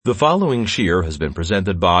The following shir has been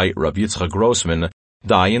presented by Rav Yitzchak Grossman,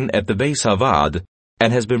 Dayan at the Beis Havad,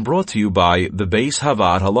 and has been brought to you by the Beis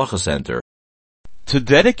Havad Halacha Center. To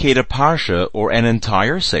dedicate a parsha or an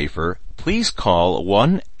entire sefer, please call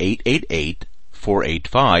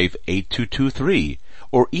 1-888-485-8223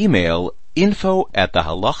 or email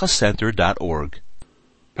info@thehalachacenter.org.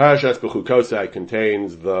 Parashas Bechukosai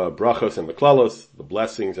contains the brachos and the klalos, the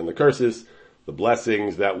blessings and the curses, the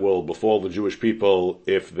blessings that will befall the Jewish people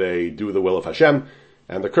if they do the will of Hashem,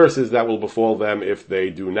 and the curses that will befall them if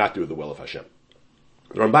they do not do the will of Hashem.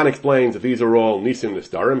 The Ramban explains that these are all nisim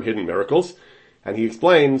nistarim, hidden miracles, and he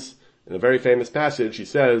explains, in a very famous passage, he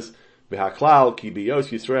says, V'haklal ki biyos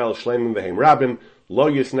Yisrael shleimim v'heim rabim,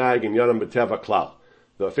 lo yisnag in yonam b'teva klal.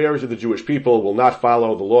 The affairs of the Jewish people will not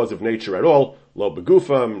follow the laws of nature at all, lo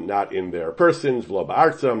begufam, not in their persons, v'lo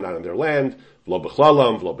ba'artzam, not in their land, v'lo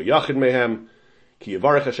b'chlalam, v'lo b'yachid mehem, ki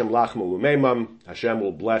yivarech Hashem lachmu u'meimam, Hashem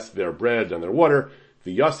will bless their bread and their water,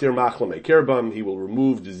 v'yasir machlam ekirbam, he will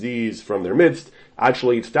remove disease from their midst, ad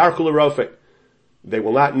shelo yitztarchu l'rofei. They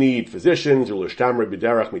will not need physicians, or l'shtamre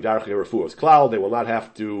b'derach midarchei refuos klal, they will not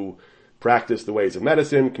have to practice the ways of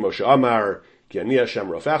medicine, k'mo she'amar, ki ani Hashem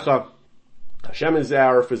rofecha, Hashem is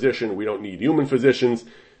our physician, we don't need human physicians,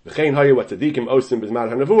 v'chein hayu atzadikim osim b'zman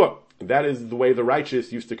ha'nevuah. That is the way the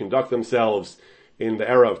righteous used to conduct themselves in the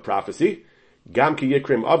era of prophecy. Gam ki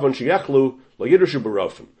yikrim avon sheyechlu lo yidrushu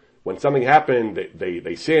b'rofim. When something happened,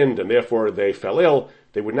 they sinned and therefore they fell ill,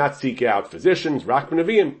 they would not seek out physicians, rak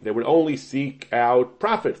b'neviim. They would only seek out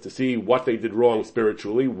prophets to see what they did wrong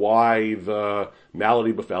spiritually, why the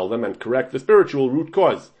malady befell them, and correct the spiritual root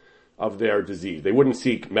cause of their disease. They wouldn't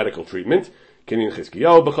seek medical treatment. Kinyan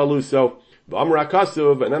Chizkiyahu b'chaluso, v'amar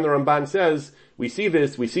HaKasuv, and then the Ramban says, we see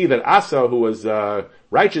that Asa, who was a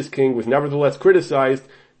righteous king, was nevertheless criticized,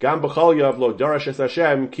 Gam b'chalyav lo darash es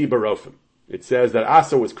Hashem ki barofim. It says that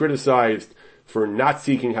Asa was criticized for not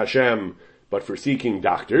seeking Hashem, but for seeking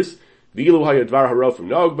doctors. V'ilu hayadvar harofim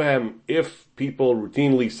nog behem, if people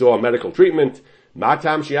routinely saw medical treatment,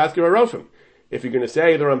 matam shiazker harofim. If you're going to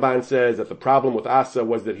say, the Ramban says that the problem with Asa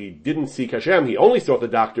was that he didn't seek Hashem, he only sought the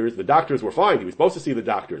doctors were fine, he was supposed to see the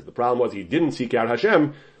doctors. The problem was he didn't seek out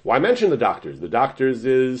Hashem. Why mention the doctors? The doctors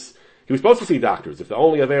he was supposed to see doctors. If the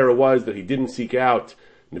only avera was that he didn't seek out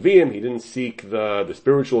Nevi'im, he didn't seek the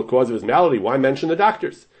spiritual cause of his malady, why mention the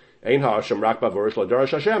doctors? Ein ha'Hashem rak ba'vorish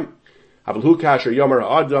l'darash Hashem. Havelu kasher yomer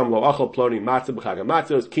ha'adam lo achal ploni matzah b'chag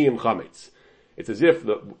ha'matzos kiyim chametz. It's as if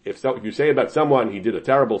if you say about someone he did a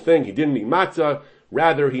terrible thing, he didn't eat matzah,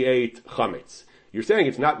 rather he ate chametz. You're saying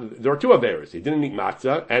it's not, there are two averos. He didn't eat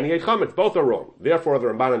matzah and he ate chametz. Both are wrong. Therefore the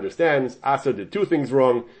Ramban understands Asa did two things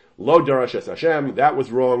wrong. Lo darash es Hashem, that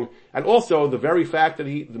was wrong. And also the mere fact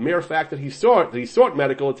that he sought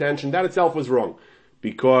medical attention, that itself was wrong.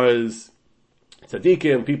 Because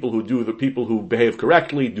tzaddikim, people who behave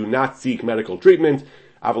correctly, do not seek medical treatment.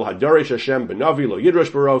 Aval hadarish Hashem benavi lo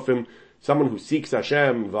yidrosh barofim. Someone who seeks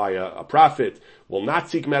Hashem via a prophet will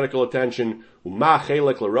not seek medical attention. Uma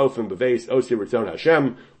chelek l'rofim b'veis osi ritzon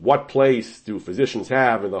Hashem. What place do physicians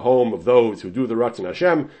have in the home of those who do the ratzon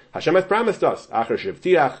Hashem? Hashem has promised us. Acher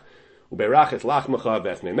shivtiach uberach es lachmecha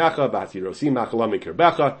v'esneimecha v'hatirosi machalami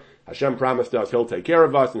kirbecha. Hashem promised us He'll take care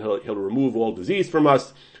of us and He'll remove all disease from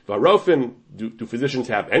us. V'arofim, do physicians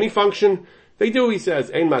have any function? They do, he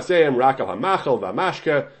says. Ein maseim rak al hamachal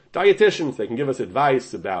v'amashka. Dietitians, they can give us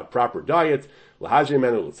advice about proper diet, but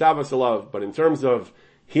in terms of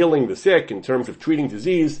healing the sick, in terms of treating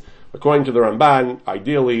disease, according to the Ramban,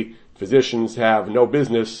 ideally, physicians have no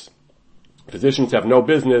business treating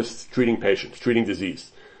patients, treating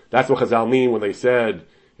disease. That's what Chazal mean when they said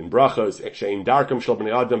in brachos, she'ein darkam shel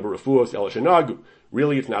bnei adam b'refuos el shenagu.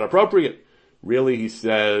 Really, it's not appropriate. Really, he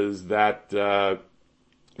says that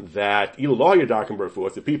if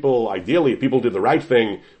people did the right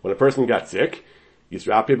thing when a person got sick,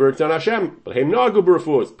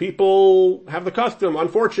 people have the custom,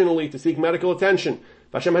 unfortunately, to seek medical attention.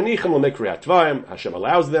 Hashem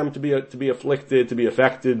allows them to be afflicted, to be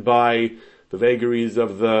affected by the vagaries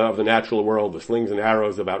of the natural world, the slings and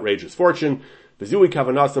arrows of outrageous fortune. A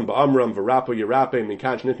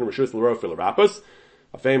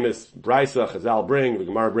famous brisa Chazal bring, the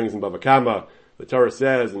Gemara brings in Bava Kama. The Torah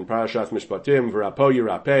says in Parashas Mishpatim, V'rapo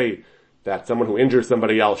yirapeh, that someone who injures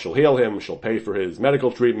somebody else shall heal him, shall pay for his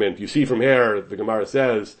medical treatment. You see from here, the Gemara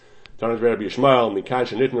says, Tanat Rabbi Yishmael, Mikan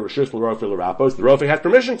shenitna reshus l'rofe l'rapos, the Rofe has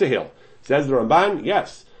permission to heal. Says the Ramban,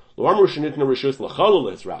 yes. L'amru shenitna reshus l'cholol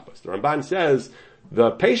l'rapos. The Ramban says, the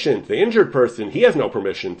patient, the injured person, he has no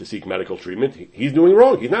permission to seek medical treatment. He's doing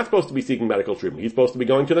wrong. He's not supposed to be seeking medical treatment. He's supposed to be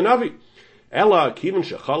going to the Navi. Ella, kivin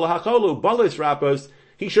shechala hacholu, balis rapos,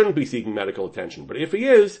 he shouldn't be seeking medical attention. But if he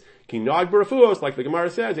is, ki nag b'refuos, like the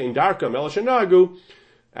Gemara says, in darkam el shenagu,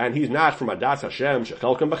 and he's not from Adas Hashem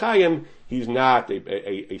shechelkem b'chayim, he's not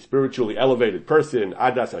a spiritually elevated person,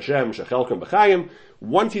 Adas Hashem shechelkem b'chayim.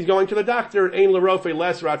 Once he's going to the doctor, ein l'rofe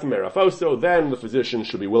les ratamerafoso, then the physician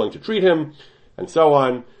should be willing to treat him, and so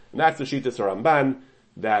on. And that's the Shittas Ramban,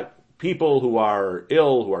 that people who are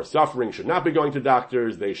ill, who are suffering, should not be going to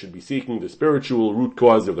doctors. They should be seeking the spiritual root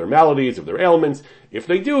cause of their maladies, of their ailments. If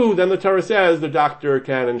they do, then the Torah says the doctor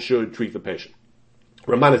can and should treat the patient.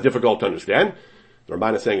 Ramban is difficult to understand. The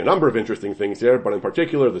Ramban is saying a number of interesting things here, but in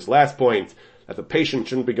particular, this last point, that the patient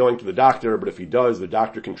shouldn't be going to the doctor, but if he does, the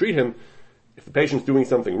doctor can treat him. If the patient's doing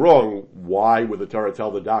something wrong, why would the Torah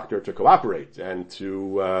tell the doctor to cooperate and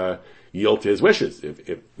to yield to his wishes?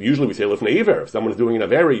 If usually we say lifnei iver, if someone's doing an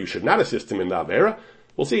avera, you should not assist him in the avera.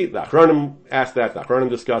 We'll see. The Achronim asked that, the Achronim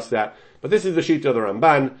discussed that, but this is the Shita of the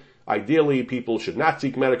Ramban. Ideally, people should not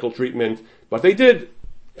seek medical treatment, but they did.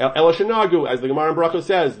 El Shanagu, as the Gemara in Bracha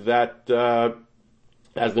says,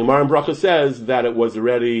 that it was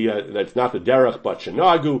already, that it's not the derech, but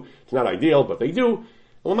Shanagu, it's not ideal, but they do.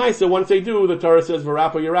 L'maisa, once they do, the Torah says,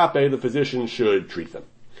 V'rapa Yerape, the physician should treat them.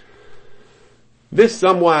 This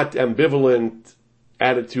somewhat ambivalent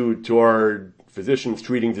attitude toward physicians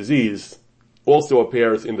treating disease also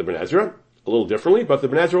appears in the Ben Ezra, a little differently, but the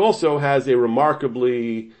Ben Ezra also has a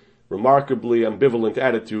remarkably ambivalent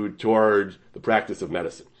attitude toward the practice of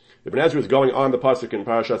medicine. The Ben Ezra is going on the pasuk in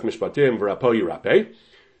Parashas Mishpatim, V'rapo Yerape.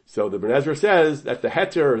 So the Ben Ezra says that the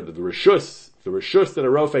heter, the reshus that a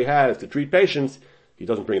rofe has to treat patients, he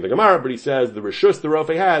doesn't bring the Gemara, but he says the reshus the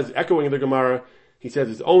rofe has, echoing the Gemara, he says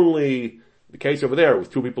it's only the case over there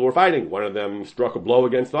with two people who were fighting. One of them struck a blow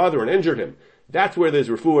against the other and injured him. That's where there's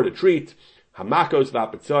refuah to treat. Hamakos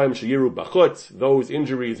v'apetzoim sheyiru bachutz, those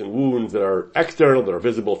injuries and wounds that are external, that are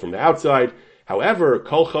visible from the outside. However,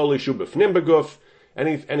 kol chol yishu b'fnim beguf,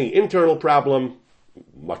 any internal problem,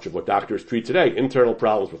 much of what doctors treat today, internal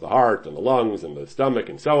problems with the heart and the lungs and the stomach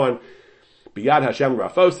and so on. Biyad Hashem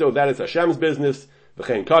rafoso, that is Hashem's business.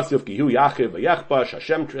 V'chein kasuf ki hu yachiv v'yechbash,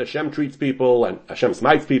 Hashem treats people and Hashem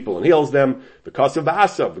smites people and heals them. V'kasuf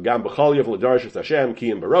ba'asav, v'gam b'chol yav l'darshus Hashem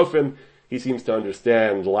ki im barofim. He seems to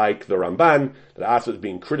understand, like the Ramban, that Asa is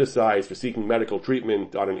being criticized for seeking medical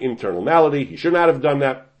treatment on an internal malady. He should not have done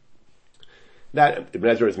that. That Ibn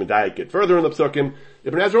Ezra is medayik it further in the psukim.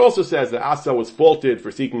 Ibn Ezra also says that Asa was faulted for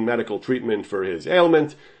seeking medical treatment for his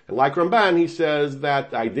ailment. And like Ramban, he says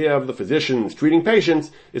that the idea of the physicians treating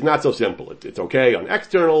patients is not so simple. It's okay on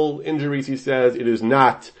external injuries, he says. It is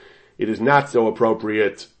not so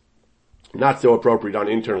appropriate on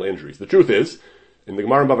internal injuries. The truth is, in the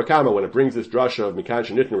Gemara in Bava Kama, when it brings this drasha of Mikan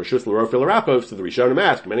Shenitna Rishus L'Rof L'Rapos, to the Rishonim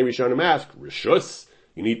ask, many Rishonim ask, Rishus,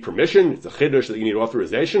 you need permission? It's a chiddush that you need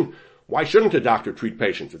authorization? Why shouldn't a doctor treat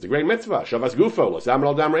patients? It's a great mitzvah. Shavas gufo, l'sam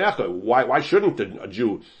al dam re'echa. Why shouldn't a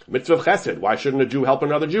Jew, mitzvah of chesed, why shouldn't a Jew help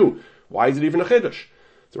another Jew? Why is it even a chiddush?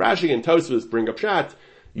 So Rashi and Tosfos bring up pshat.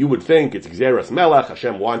 You would think it's Gzeras Melech,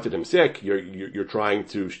 Hashem wanted him sick. You're trying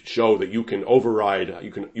to show that you can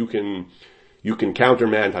override, you can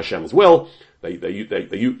countermand Hashem's will.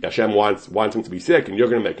 Hashem wants him to be sick, and you're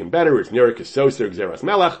going to make him better. It's Nirik Soser Gzeras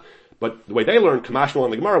Melech. But the way they learn Kamashmal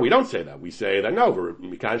and the Gemara, we don't say that. We say that no,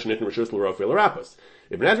 Mikan Shenitn Rishus L'Rof L'Rapos.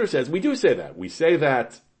 Ibn Ezra says we do say that. We say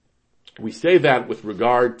that with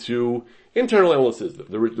regard to internal illnesses.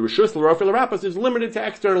 The Rishus L'Rof L'Rapos is limited to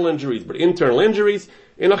external injuries, but internal injuries,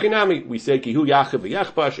 in Achinami, we say Kihu Yachiv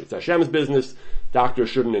V'Yechbash, it's Hashem's business, doctors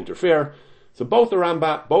shouldn't interfere. So both the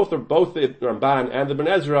Ramban and the Ben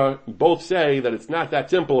Ezra both say that it's not that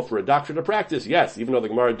simple for a doctor to practice. Yes, even though the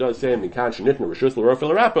Gemara does say Mikan Shenitna Rishus L'Rof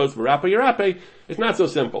L'Rapos V'rapa Yerape, it's not so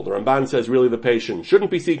simple. The Ramban says really the patient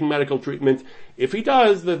shouldn't be seeking medical treatment. If he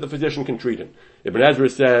does, the physician can treat him. Ibn Ezra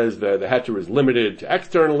says the heter is limited to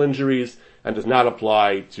external injuries and does not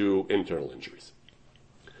apply to internal injuries.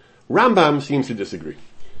 Rambam seems to disagree.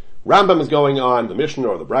 Rambam is going on the Mishnah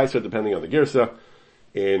or the Brisa, depending on the Girsa.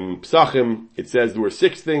 In Psachim, it says there were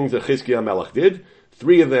 6 things that Chizkiah Melech did.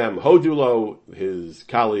 3 of them, Hodulo, his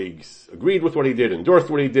colleagues agreed with what he did, endorsed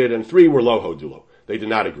what he did, and 3 were Lo Hodulo. They did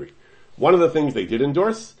not agree. One of the things they did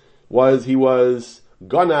endorse was he was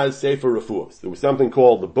Ganaz Sefer Refuos. There was something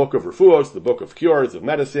called the Book of Refuos, the Book of Cures, of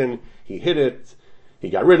Medicine. He hid it, he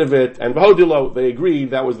got rid of it, and Hodulo, they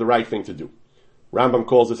agreed that was the right thing to do. Rambam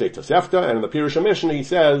calls this a Tosefta, and in the Pirush HaMishnah he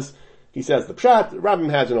says the pshat. Rambam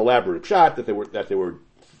has an elaborate pshat that they were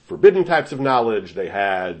forbidden types of knowledge. They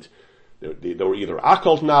had They were either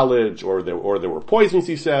occult knowledge or there were poisons,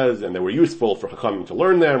 he says, and they were useful for Chachamim to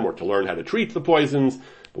learn them or to learn how to treat the poisons.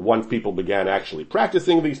 But once people began actually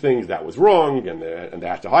practicing these things, that was wrong, and they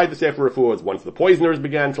had to hide the Sefer Refuahs. Once the poisoners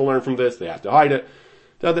began to learn from this, they had to hide it.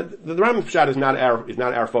 So the Rambam Pshat is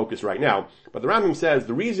not our focus right now. But the Rambam says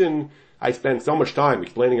the reason I spend so much time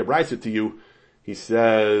explaining a brisa to you, he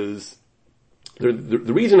says, the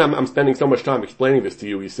reason I'm spending so much time explaining this to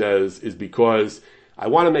you, he says, is because I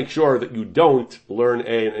want to make sure that you don't learn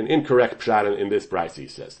an incorrect pshat in this brisa, he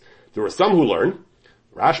says. There are some who learn,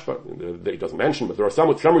 Rashba, he doesn't mention, but there are some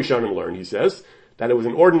Rishonim learn, he says, that it was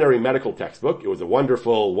an ordinary medical textbook. It was a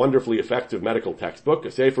wonderfully effective medical textbook.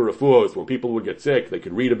 A Sefer Refuahs, when people would get sick, they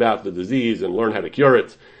could read about the disease and learn how to cure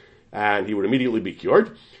it, and he would immediately be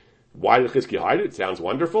cured. Why did Chizkiah hide it? It sounds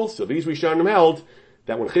wonderful. So these Rishonim held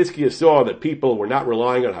that when Chizkiah saw that people were not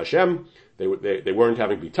relying on Hashem, they weren't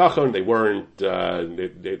having bitachon, they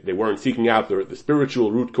weren't seeking out the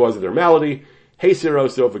spiritual root cause of their malady,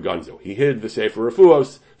 Heiseroso v'gonzo. He hid the Sefer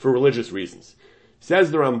Refuahs for religious reasons. Says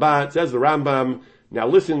the Rambam, now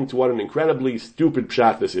listen to what an incredibly stupid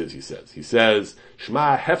pshat this is, he says. He says,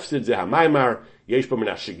 Shma hefsid ze hamaymar, yesh bo min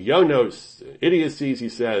hashigyonos, idiocies, he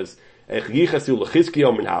says, ech yichasu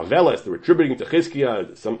l'chizkiah min ha'aveles, they're attributing to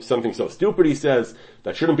Chizkiah something so stupid, he says,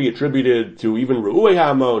 that shouldn't be attributed to even Ru'ui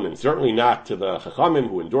Ha'amon, and certainly not to the Chachamim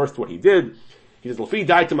who endorsed what he did. He says, L'fi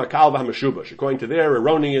daita makal v'hamashubash, according to their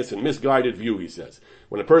erroneous and misguided view, he says.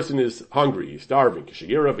 When a person is hungry, he's starving,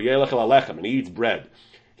 k'shegirav v'yelech al alechem, and he eats bread.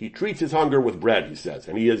 He treats his hunger with bread, he says,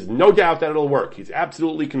 and he has no doubt that it'll work. He's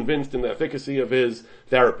absolutely convinced in the efficacy of his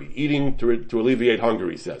therapy, eating to alleviate hunger,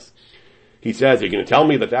 he says. He says, you're going to tell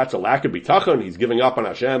me that that's a lack of bitachon? He's giving up on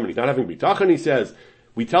Hashem and he's not having bitachon, he says.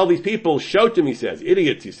 We tell these people, shotim, he says,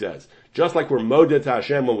 idiots, he says. Just like we're moded to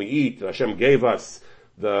Hashem when we eat, that Hashem gave us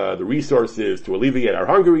the resources to alleviate our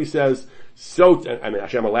hunger, he says.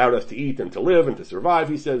 Hashem allowed us to eat and to live and to survive,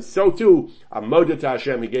 he says. So too, I'm moded to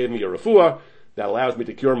Hashem, he gave me a refuah that allows me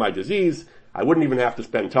to cure my disease. I wouldn't even have to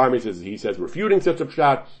spend time, he says, refuting such a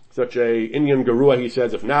pshat, such a Inyan Garua, he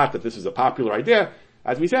says, if not, that this is a popular idea.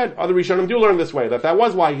 As we said, other Rishonim do learn this way, that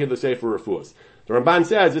was why he hid the Sefer Refuahs. The Ramban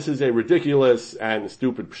says this is a ridiculous and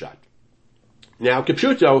stupid pshat. Now,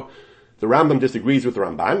 Kipshuto, the Rambam disagrees with the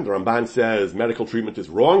Ramban. The Ramban says medical treatment is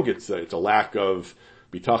wrong. It's a lack of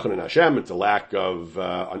bitachon in Hashem. It's a lack of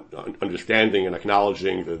understanding and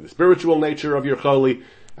acknowledging the spiritual nature of your choli.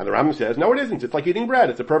 And the Rambam says, no, it isn't. It's like eating bread.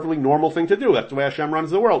 It's a perfectly normal thing to do. That's the way Hashem runs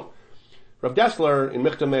the world. Rav Dessler in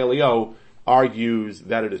Michtam Elio argues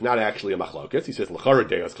that it is not actually a machlokes. He says, l'chara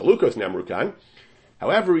deos chalukos nemrukan.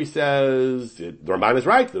 However, he says, the Ramban is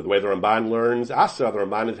right. The way the Ramban learns Asa, the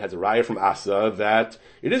Ramban has a raya from Asa that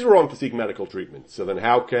it is wrong to seek medical treatment. So then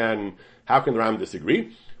how can the Ramban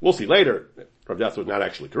disagree? We'll see later. Rav Dessler was not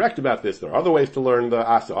actually correct about this. There are other ways to learn the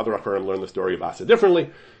Asa. Other Acharim learn the story of Asa differently.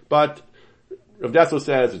 But Rav Dessler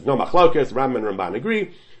says there's no machlokes. Rambam and Ramban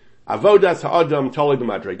agree. Avodas ha'adam tolei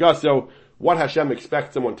b'madregaso. What Hashem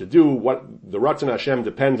expects someone to do, what the Ratzon Hashem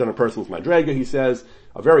depends on a person's madrega, he says.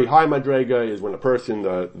 A very high madrega is when a person,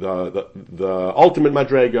 the ultimate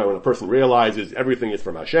madrega, when a person realizes everything is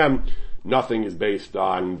from Hashem, nothing is based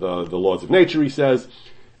on the laws of nature, he says.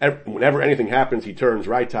 Whenever anything happens, he turns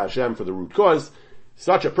right to Hashem for the root cause.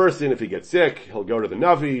 Such a person, if he gets sick, he'll go to the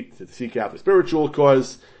Navi to seek out the spiritual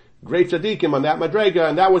cause. Great tzaddikim on that madrega,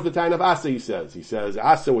 and that was the time of Asa, he says. He says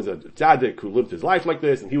Asa was a tzaddik who lived his life like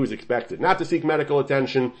this, and he was expected not to seek medical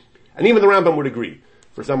attention, and even the Rambam would agree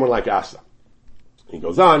for someone like Asa. He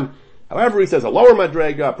goes on, however, he says a lower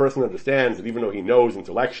madrega, a person understands that even though he knows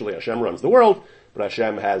intellectually Hashem runs the world, but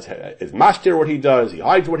Hashem is master what he does, he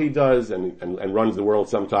hides what he does, and runs the world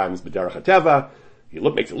sometimes b'derech hateva. He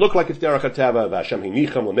makes it look like it's derech hateva, v'Hashem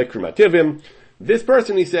hinicham l'mikrim ativim. This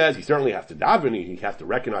person, he says, he certainly has to daven, he has to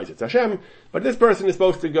recognize it's Hashem, but this person is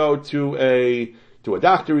supposed to go to a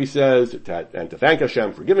doctor, he says, and to thank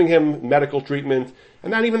Hashem for giving him medical treatment, and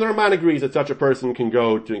not even the Ramban agrees that such a person can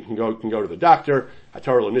go to the doctor.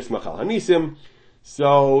 Hatorah lo nismach al hanisim.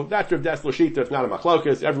 So that's Rav Dessler Shita. It's not a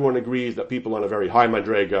machlokas. Everyone agrees that people on a very high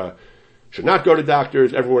madrega should not go to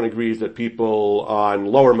doctors. Everyone agrees that people on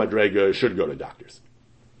lower madrega should go to doctors.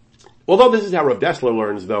 Although this is how Rav Dessler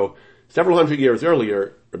learns, though, several hundred years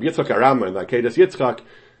earlier, Rabbi Yitzchak Arama in the Akedas Yitzchak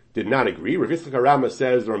did not agree. Rabbi Yitzchak Arama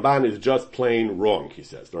says the Ramban is just plain wrong, he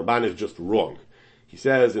says. The Ramban is just wrong. He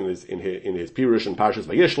says in his Pirush and Parshas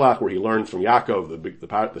Vayishlach, where he learns from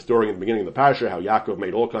Yaakov, the story in the beginning of the Parsha, how Yaakov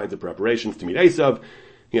made all kinds of preparations to meet Esav.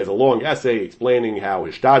 He has a long essay explaining how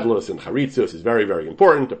hishtadlus and charitzus is very, very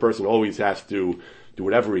important. A person always has to do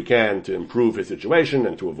whatever he can to improve his situation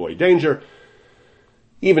and to avoid danger.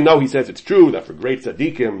 Even though he says it's true that for great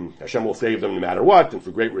tzaddikim, Hashem will save them no matter what, and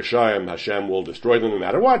for great rishayim, Hashem will destroy them no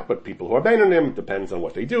matter what, but people who are beinunim, it depends on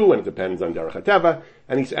what they do, and it depends on derech hateva,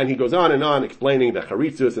 and he goes on and on explaining that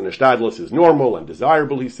charitzus and ishtadlus is normal and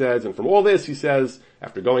desirable, he says, and from all this, he says,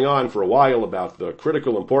 after going on for a while about the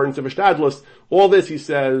critical importance of ishtadlus, all this, he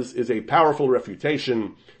says, is a powerful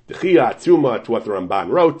refutation, dechia atzuma, to what the Ramban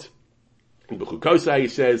wrote. In Bechukosai, he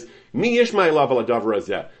says, Mi yishmai lav ala davar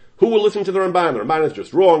hazeh. Who will listen to the Ramban? The Ramban is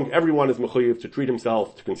just wrong. Everyone is mechuyev to treat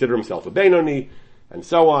himself, to consider himself a Beinoni, and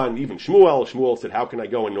so on. Even Shmuel said, how can I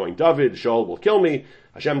go anoint David? Shaul will kill me.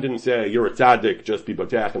 Hashem didn't say, you're a tzaddik, just be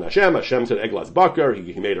botech and Hashem. Hashem said, Eglas Bakar.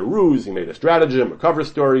 He made a ruse, he made a stratagem, a cover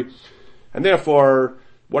story. And therefore,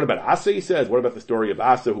 what about Asa, he says? What about the story of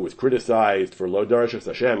Asa, who was criticized for Lo Darashas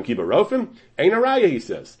Hashem, Kiba Rofim? Ein Araya, he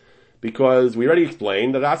says. Because we already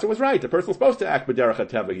explained that Asa was right. A person's supposed to act b'derech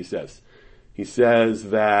hateva, he says. He says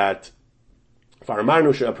that that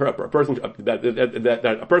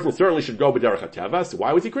a person certainly should go b'derech hateva. So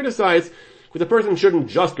why was he criticized? Because a person shouldn't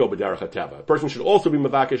just go b'derech hateva. A person should also be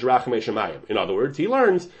mevakesh rachamei shemayim. In other words, he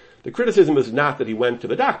learns the criticism is not that he went to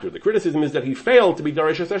the doctor. The criticism is that he failed to be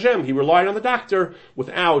Dareshas Hashem. He relied on the doctor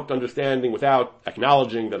without understanding, without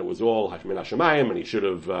acknowledging that it was all Hashem Hashemayim, and he should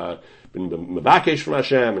have been the mevakesh from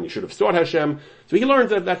Hashem, and he should have sought Hashem. So he learned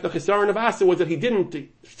that the chisaron of Asa was that he didn't,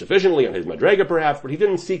 sufficiently on his madrega perhaps, but he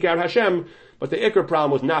didn't seek out Hashem. But the ikar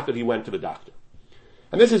problem was not that he went to the doctor.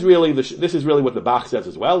 And this is really what the Bach says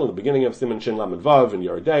as well in the beginning of Siman Shin Lamed Vav in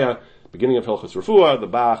Yeridea, beginning of Hilchos Refuah.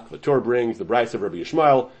 The Torah brings the Bryce of Rabbi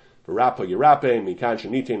Yishmael. V'rapa yirape mikan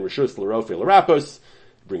shenitin reshus l'rofe l'rapos,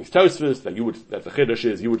 brings Tosfos that the chiddush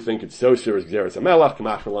is you would think it's soser as Gzeres HaMelech,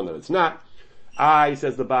 Kamach that it's not.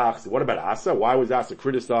 Says the Bach, so what about Asa? Why was Asa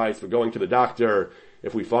criticized for going to the doctor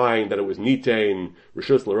if we find that it was nitain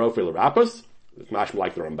reshus l'rofe l'rapos? It's mashma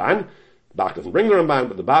like the Ramban. The Bach doesn't bring the Ramban,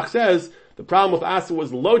 but the Bach says the problem with Asa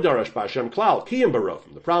was lo darash b'Hashem klal kiyim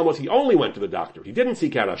barofim. The problem was he only went to the doctor. He didn't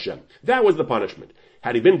seek out Hashem. That was the punishment.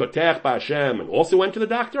 Had he been B'tech by Hashem and also went to the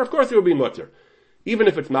doctor, of course it would be mutter. Even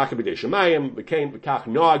if it's Maccabei Dei Shemayim, became B'kach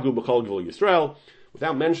Noagu B'chol Gvul Yisrael,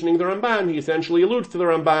 without mentioning the Ramban, he essentially alludes to the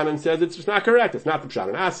Ramban and says it's just not correct. It's not the Pshat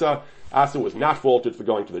in Asa. Asa was not faulted for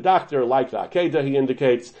going to the doctor, like the Akedah he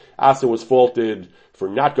indicates. Asa was faulted for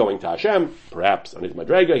not going to Hashem, perhaps on his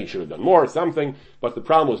Madrega, he should have done more, something, but the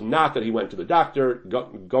problem was not that he went to the doctor.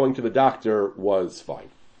 Going to the doctor was fine.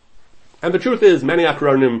 And the truth is, many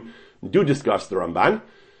Achronim do discuss the Ramban,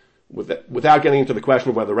 without getting into the question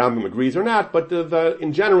of whether the Rambam agrees or not, but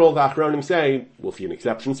in general, the Achronim say, we'll see an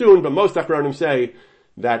exception soon, but most Achronim say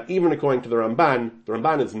that even according to the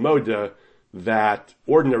Ramban is moda that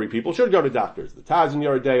ordinary people should go to doctors. The Taz in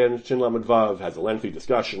Yeridea and Shin Lamed Vav has a lengthy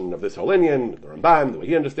discussion of this whole inyan, the Ramban, the way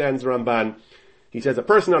he understands the Ramban. He says a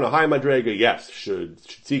person on a high madrega, yes, should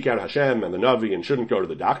seek out Hashem and the Navi and shouldn't go to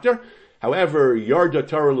the doctor. However, Yarda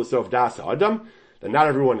Torah L'Sof Das Adam, that not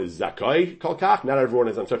everyone is zakai kolkach, not everyone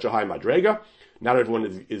is on such a high madrega, not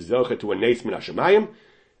everyone is zocha to a nes min hashemayim,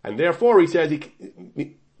 and therefore he says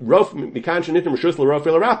why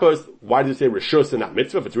does it say reshus and not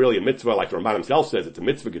mitzvah? If it's really a mitzvah, like the Ramban himself says, it's a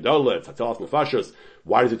mitzvah gedola, it's hatzalas nefashos.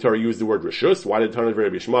 Why does the Torah use the word reshus? Why did the Torah of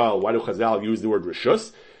Rabbi Yishmael? Why do Chazal use the word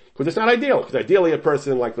reshus? Because it's not ideal. Because ideally a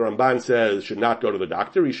person, like the Ramban says, should not go to the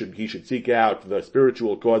doctor. He should seek out the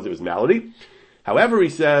spiritual cause of his malady. However, he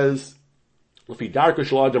says, people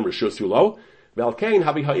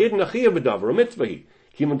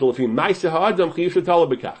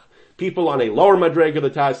on a lower madrega, the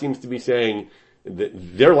Taz seems to be saying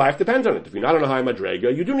that their life depends on it. If you're not on a high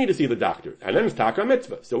madrega, you do need to see the doctor. And then it's taka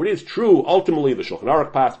mitzvah. So it is true, ultimately, the Shulchan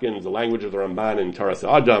Aruch paskins, the language of the Ramban in Taras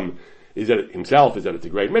Adam, is that it's a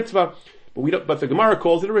great mitzvah. But the Gemara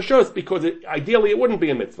calls it a reshus because ideally it wouldn't be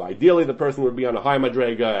a mitzvah. Ideally the person would be on a high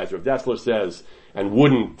madrega, as Rav Dessler says, and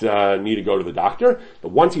wouldn't need to go to the doctor.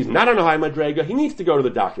 But once he's not on a high madrega, he needs to go to the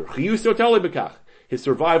doctor. His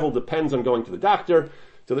survival depends on going to the doctor.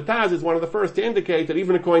 So the Taz is one of the first to indicate that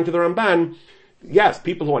even according to the Ramban, yes,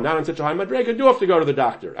 people who are not on such a high madrega do have to go to the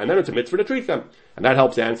doctor. And then it's a mitzvah to treat them. And that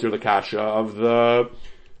helps answer the kasha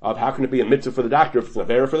of how can it be a mitzvah for the doctor if it's an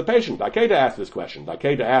avera for the patient. Dakeda asked this question.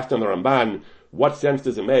 Dakeda asked on the Ramban, what sense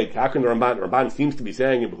does it make? How can the Ramban seems to be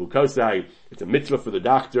saying in Bechukosai, it's a mitzvah for the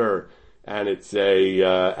doctor, and it's an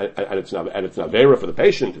avera for the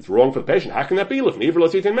patient, it's wrong for the patient. How can that be?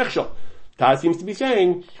 Taz seems to be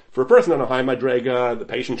saying, for a person on a high madrega, the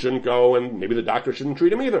patient shouldn't go, and maybe the doctor shouldn't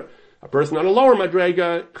treat him either. A person on a lower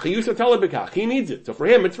madrega, he needs it. So for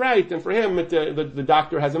him, it's right, and for him, the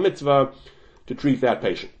doctor has a mitzvah to treat that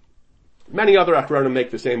patient. Many other Achronim make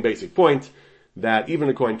the same basic point, that even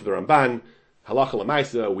according to the Ramban, Halacha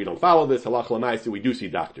l'maisa, we don't follow this. Halacha l'maisa, we do see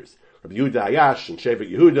doctors. Rabbi Yehuda Ayash and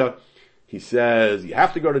Shevet Yehuda, he says, you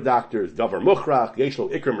have to go to doctors. Davar muchrach, yesh lo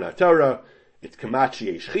ikram min haTorah. It's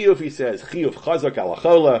kamachi yesh chiyuv, he says, chiyuv chazak ala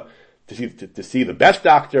chola, to see the best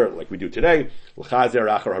doctor, like we do today. L'chazer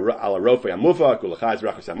achar ala rofei amufak,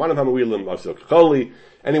 l'chazer achar samanim hamuilim, asok choli.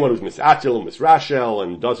 Anyone who's misatil, misrashel,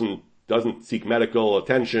 and doesn't seek medical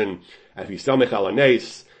attention, and if he's samech ala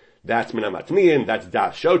nes, that's minam atmiyin, that's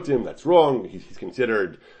das shotim, that's wrong. He's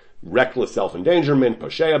considered reckless self-endangerment,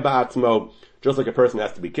 posheya ba'atzmo. Just like a person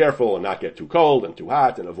has to be careful and not get too cold and too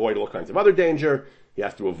hot and avoid all kinds of other danger, he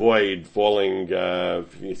has to avoid falling,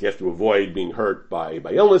 he has to avoid being hurt by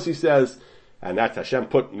illness, he says. And that's Hashem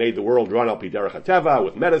made the world run al pi derech hateva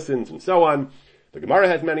with medicines and so on. The Gemara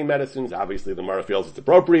has many medicines. Obviously the Gemara feels it's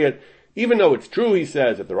appropriate. Even though it's true, he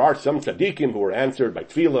says, that there are some tzaddikim who were answered by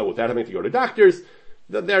tefillah without having to go to doctors,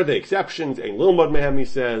 they're the exceptions. Ein lilmod mehem, he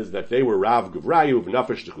says, that they were Rav Guvrayu,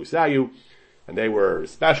 v'nafesh dechusayu, and they were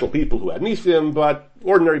special people who had nisim, but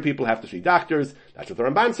ordinary people have to see doctors. That's what the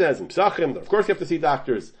Ramban says in Pesachim, that of course you have to see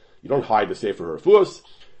doctors. You don't hide the Sefer HaRefuos.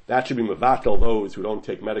 That should be mevatel those who don't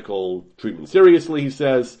take medical treatment seriously, he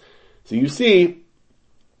says. So you see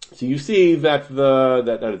that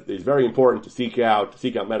that it's very important to seek out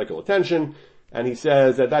medical attention, and he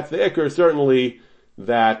says that that's the ikr, certainly,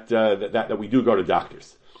 that we do go to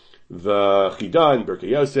doctors. The Chida in Birkei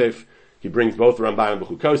Yosef, he brings both the Ramban in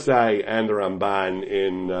Bechukosai and the Ramban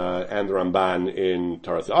in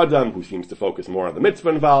Taras Adam, who seems to focus more on the mitzvah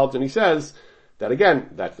involved, and he says that again,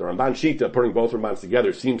 that the Ramban Shita, putting both Rambans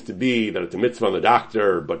together, seems to be that it's a mitzvah on the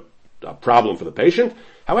doctor, but a problem for the patient.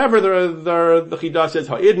 However, the Chida says,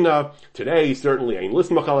 Ha'idna, today certainly ain't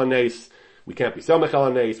lismach ala nes, we can't be samech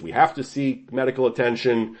ala nes, we have to seek medical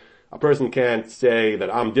attention. A person can't say that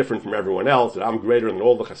I'm different from everyone else, that I'm greater than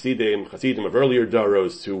all the Hasidim of earlier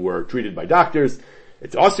Doros who were treated by doctors.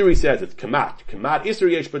 It's Asur, he says, it's Kamat Isur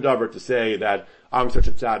Yesh B'davar, to say that I'm such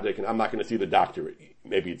a tzaddik and I'm not going to see the doctor.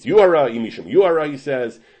 Maybe it's Yuara, Imishim Yuara, he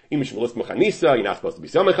says, Imishim Lismach Anisa, you're not supposed to be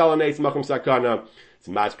Samech Alanes, Machum Sakana, it's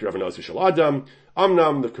Mazkir of Anos Vishal Adam.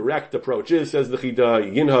 Amnam, the correct approach is, says the Chida,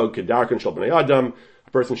 Yinhog Kedarkan Shal B'nai Adam,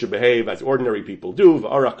 a person should behave as ordinary people do,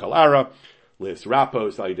 V'ara Kalara, Lis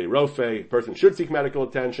Rapos, Alidei Rofe, a person should seek medical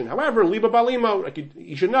attention. However, Liba Balimo,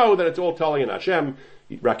 you should know that it's all Tali and Hashem,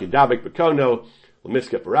 Rakidavik Bekono,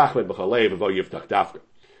 Lemiska Parachmed, B'chalev, Avo Yiftach Dafka.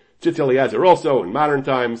 Tzitz Eliezer also, in modern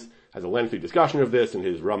times, has a lengthy discussion of this in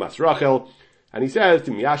his Ramas Rachel, and he says,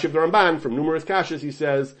 to Miyashiv the Ramban, from numerous kashas, he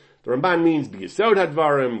says, the Ramban means B'yisod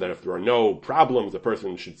Hadvarim, that if there are no problems, a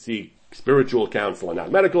person should seek spiritual counsel and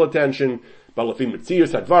not medical attention. But Lafim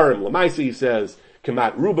Mitzius Hadvarim, Lamaisi, he says,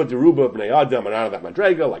 Kamat Ruba Deruba B'nei Adam, and out of that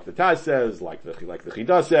Madrega, like the Taz says, like the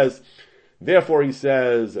Chida says. Therefore, he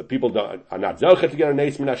says, people are not Zochet to get a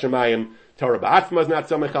Nes Min HaShamayim, Torah Ba'atzma is not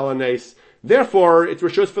Samech Al Nes. Therefore, it's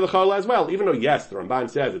Rishus for the Chol as well. Even though, yes, the Ramban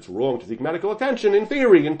says it's wrong to seek medical attention, in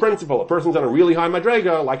theory, in principle, a person's on a really high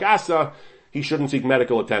Madrega, like Asa, he shouldn't seek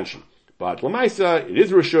medical attention. But Lamaisa, it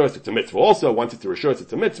is Rishus, it's a mitzvah also. Once it's a Rishus,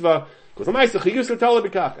 it's a mitzvah. Because Lamaisa, Chiyus L'Tala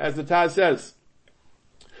B'kach, as the Taz says.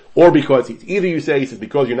 Or because either you say, he says,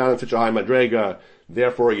 because you're not on such a high Madrega,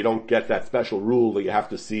 therefore you don't get that special rule that you have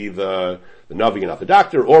to see the Navi and not the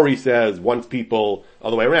doctor. Or he says, once people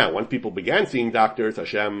began seeing doctors,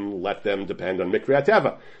 Hashem let them depend on Mikri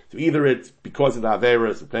HaTeva. So either it's because of the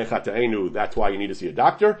Averis, that's why you need to see a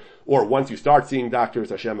doctor, or once you start seeing doctors,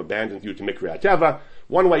 Hashem abandons you to Mikri HaTeva.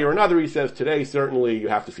 One way or another, he says, today certainly you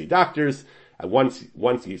have to see doctors, and once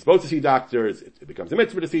you're supposed to see doctors, it becomes a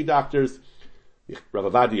mitzvah to see doctors. Rav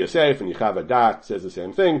Avadi Yosef and Yechav Adat says the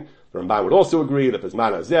same thing. The Ramban would also agree that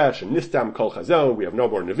Bezman Hazeh and Nistam Kol Chazon, we have no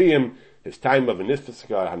more Nevi'im, his time of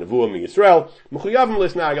Nifiska HaNevuim in Yisrael, Mechuyavim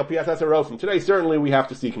Lisnag Al Piyas HaRofim. Today certainly we have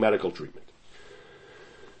to seek medical treatment.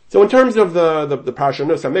 So in terms of the Parsha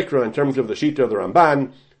Nus HaMikra, in terms of the Shita of the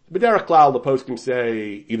Ramban, B'derech Klal, the poskim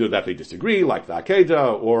say either that they disagree, like the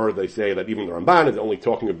Akedah, or they say that even the Ramban is only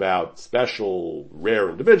talking about special, rare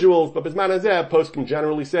individuals, but Bizman Hazeh, poskim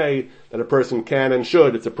generally say that a person can and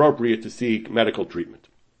should, it's appropriate to seek medical treatment.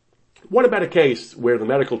 What about a case where the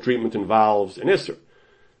medical treatment involves an Isser,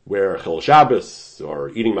 where Chil Shabbos, or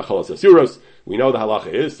eating Machalas Asuros, we know the halacha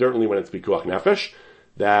is, certainly when it's Pikuach Nefesh,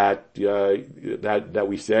 that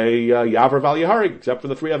we say, Yavar Val Yaharig, except for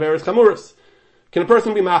the three Averis Chamuras. Can a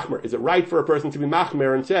person be machmer? Is it right for a person to be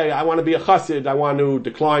machmer and say, I want to be a chassid, I want to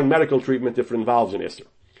decline medical treatment if it involves an isser?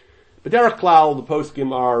 But Derech Klal, the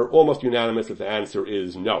poskim are almost unanimous that the answer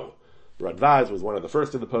is no. The Radvaz was one of the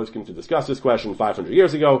first of the poskim to discuss this question 500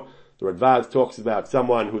 years ago. The Radvaz talks about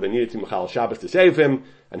someone who they needed to Mechal Shabbos to save him,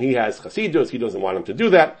 and he has Chasidus. He doesn't want him to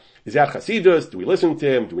do that. Is that Chasidus? Do we listen to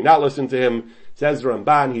him? Do we not listen to him? Says the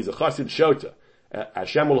Ramban, he's a Chasid Shota.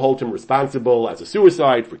 Hashem will hold him responsible as a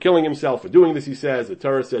suicide for killing himself, for doing this, he says. The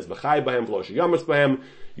Torah says, V'chai b'hem v'lo sheyamas b'hem.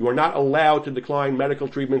 You are not allowed to decline medical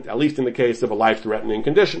treatment, at least in the case of a life-threatening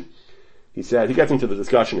condition. He said, he gets into the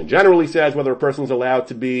discussion in general, he says, whether a person's allowed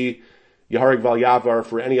to be Yaharig Val Yavar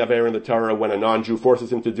for any Aver in the Torah when a non-Jew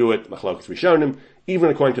forces him to do it, Machlokes Rishonim, even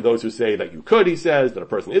according to those who say that you could, he says, that a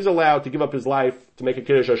person is allowed to give up his life to make a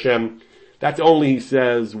Kiddush Hashem. That's only, he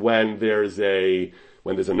says, when there's a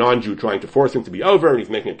non-Jew trying to force him to be over, and he's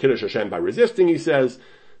making a Kiddush Hashem by resisting, he says.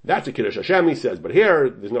 That's a Kiddush Hashem, he says. But here,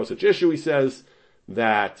 there's no such issue, he says.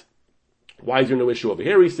 That, why is there no issue over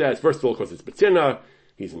here, he says? First of all, because it's Betzina,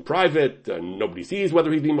 he's in private, nobody sees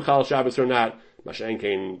whether he's being Mechal Shabbos or not. Mashen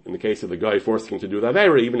Kain, in the case of the guy forcing him to do the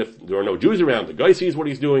Aveira, even if there are no Jews around, the guy sees what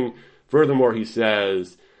he's doing. Furthermore, he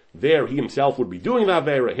says, there, he himself would be doing the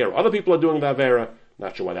Aveira. Here, other people are doing the Aveira.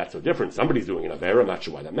 Not sure why that's so different. Somebody's doing an Aveira. Not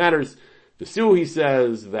sure why that matters. The Su, he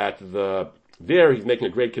says that there he's making a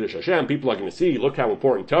great Kiddush Hashem. People are going to see, look how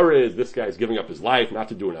important Torah is. This guy's giving up his life not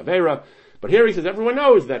to do an Aveira. But here he says everyone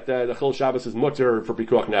knows that the Chil Shabbos is mutter for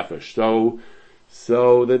Pikuach Nefesh.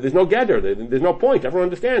 So there's no gather. There's no point. Everyone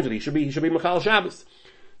understands that he should be Mechal Shabbos.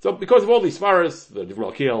 So because of all these svaras, the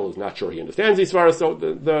Divrei Malkiel is not sure he understands these svaras. So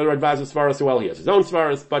the Radvaz's svaras so well, he has his own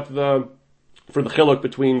svaras. But for the chiluk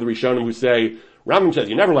between the Rishonim who say Rambam says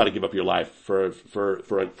you're never allowed to give up your life for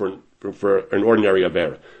an ordinary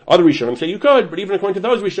avera. Other Rishonim say you could, but even according to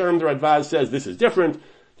those Rishonim, the Radvaz says this is different.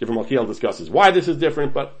 Divrei Malkiel discusses why this is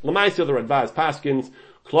different, but Lamaisa, the Radvaz paskins,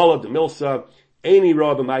 Klola de Milsa, Eini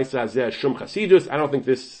Roa b'Maisa Hazeh Shum Chasidus. I don't think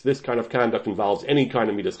this kind of conduct involves any kind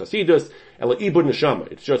of midas Chasidus. Ela Ibud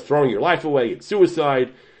Neshama. It's just throwing your life away. It's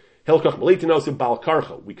suicide. Hilkach Melitinos Bal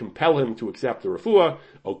Karcha. We compel him to accept the refuah.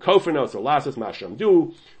 O Kofanos or Lasas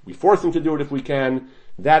Mashamdu. We force him to do it if we can.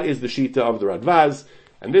 That is the Shita of the Radvaz.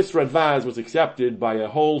 And this Radvaz was accepted by a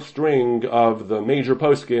whole string of the major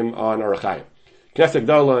poskim on Arachayim. Knesset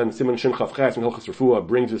Gdola and Simon Shin Chav Ches and Hilchas Refuah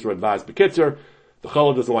brings this Radvaz Bekitzer. The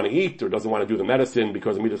Chol doesn't want to eat or doesn't want to do the medicine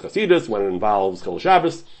because of Midas Chasidus when it involves Chol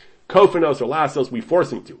Shabbos. Kofanos or Lasos, we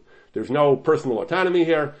force him to. There's no personal autonomy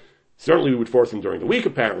here. Certainly we would force him during the week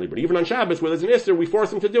apparently, but even on Shabbos where there's an Isser, we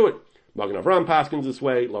force him to do it. Magen Avram paskins this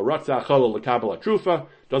way, La Ratza Chol L'Kabel Trufa,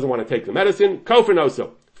 doesn't want to take the medicine.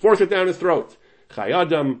 Kofanoso, force it down his throat.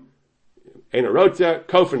 Chayadam, Eina Rotza,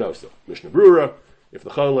 Kofanoso. Mishnah Brura, if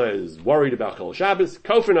the Chola is worried about Chol Shabbos,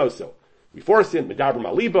 Kofanoso. We force him, Medaber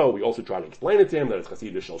Malibo, we also try to explain it to him that it's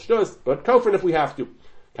Chasidish Shel Shtus, but Kofan if we have to.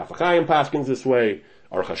 Kafachayim paskins this way,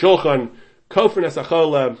 Aruch HaShulchan, Kofan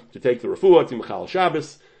Esachola, to take the refuah, to Mechal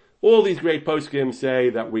Shabbos. All these great poskim say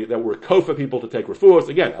that we're kofa people to take refuahs,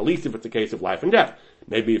 again, at least if it's a case of life and death.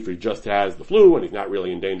 Maybe if he just has the flu and he's not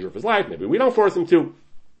really in danger of his life, maybe we don't force him to.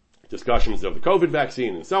 Discussions of the COVID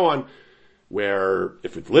vaccine and so on, where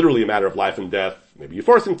if it's literally a matter of life and death, maybe you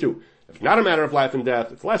force him to. If it's not a matter of life and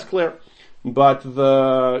death, it's less clear. But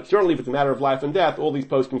certainly if it's a matter of life and death, all these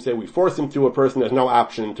poskim say we force him to, a person has no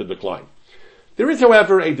option to decline. There is,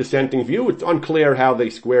 however, a dissenting view. It's unclear how they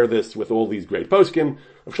square this with all these great poskim.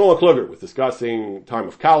 Rav Shlomo Kluger was discussing time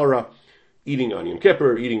of cholera, eating on Yom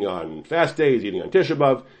Kippur, eating on fast days, eating on Tisha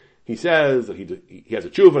B'Av. He says that he has a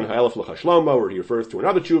tshuva in Ha'elef L'cha Shlomo, where he refers to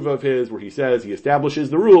another tshuva of his, where he says he establishes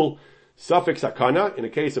the rule, suffix sakana, in a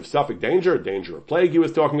case of suffix danger of plague he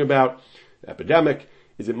was talking about, epidemic.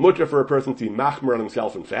 Is it mutter for a person to be machmer on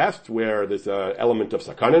himself and fast, where there's an element of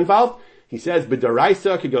sakana involved? He says,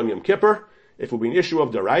 b'daraisa kigon Yom Kippur. If it would be an issue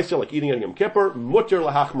of daraisa, like eating on Yom Kippur, mutter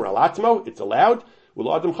lahachmer alatmo, it's allowed.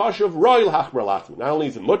 Ul adam chashuv, roy lahachmer alatmo. Not only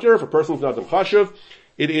is it mutter, if a person's an adam chashuv,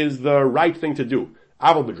 it is the right thing to do.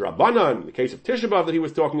 Aval b'drabana, in the case of Tisha B'Av that he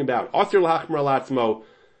was talking about, osir lahachmer alatmo,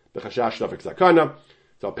 b'chashash suffix sakana.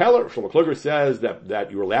 So Peller, Shlomo Kluger says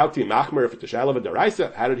that you're allowed to be machmer if it's a shalav of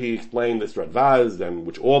daraisa. How did he explain this Radvaz, and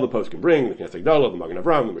which all the posts can bring, the Knesset Gdola, the Magen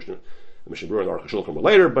Avram, the Mishnah Brura, and the Aruch HaShulchan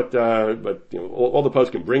later, but all the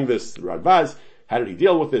posts can bring this Radvaz. How did he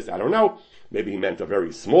deal with this? I don't know. Maybe he meant a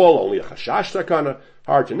very small, only a chashash sakana.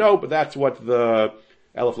 Hard to know, but that's what the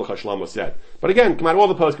Elef L'cha Shlomo said. But again, come on, all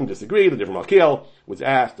the posts can disagree. The Divrei Malkiel was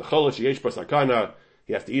asked, the Chol sheyesh bo sakana,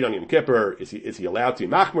 he has to eat on Yom Kippur. Is he allowed to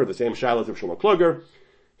be machmer? The same shalas of Shlomo Kluger.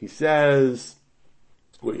 He says,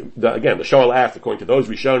 again, the Shoel asked, according to those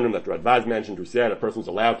Rishonim that Radvaz mentioned, who said a person's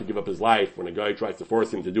allowed to give up his life when a guy tries to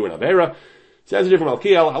force him to do an Avera, says a different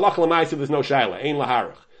Malkiel, Halach l'maisa, there's no Shaila, Ein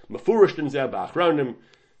laharach. Mefurish den zeh ba'achronim,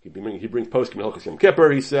 He brings poskim in Hilchos Yom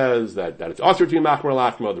Kippur. He says that it's asur to be machmer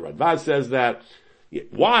latmo. The Radbaz says that.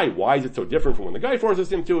 Why? Why is it so different from when the guy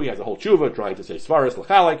forces him to? He has a whole tshuva trying to say svaris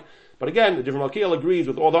l'chalik. But again, the different Malkiel agrees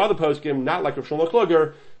with all the other poskim, not like Rav Shlomo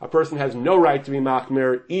Kluger. A person has no right to be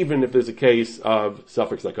machmer, even if there's a case of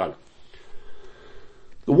suffix sakana.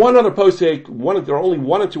 The one other posek, there are only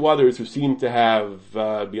one or two others who seem to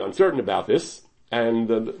have be uncertain about this, and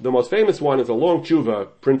the most famous one is a long tshuva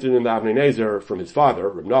printed in the Avnei Nezer from his father,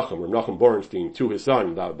 Reb Nachum Borenstein, to his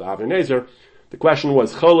son, the Avnei Nezer. The question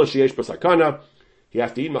was, Chola sheyesh b'sakana, he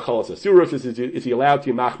has to eat machalas asurus, is he allowed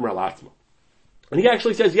to be machmer al atzmo? And he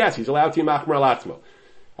actually says yes, he's allowed to be machmer al atzmo.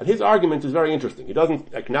 And his argument is very interesting. He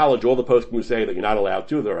doesn't acknowledge all the poskim who say that you're not allowed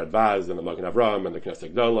to. There are Advaz and the Magen Avraham and the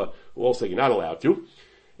Knesset Gdola who all say you're not allowed to.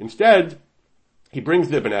 Instead, he brings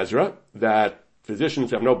the Ibn Ezra that physicians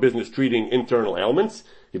have no business treating internal ailments.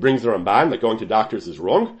 He brings the Ramban that going to doctors is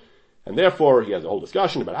wrong. And therefore, he has a whole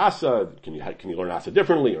discussion about Asa. Can you learn Asa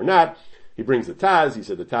differently or not? He brings the Taz. He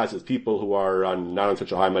said the Taz is people who are not on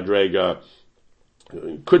such a high madrega,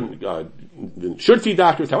 should see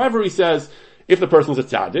doctors. However, he says, if the person's a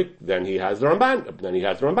tzaddik, then he has the Ramban. Then he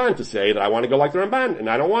has the Ramban to say that I want to go like the Ramban, and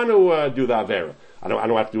I don't want to do the Avera. I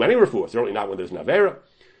don't have to do any refuah, certainly not when there's an Avera.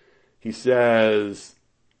 He says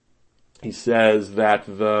he says he can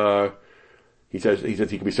be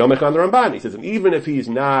somech on the Ramban. He says, and even if he's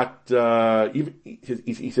not,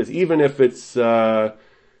 he says even if it's,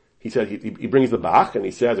 he says he brings the Bach, and he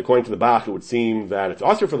says according to the Bach it would seem that it's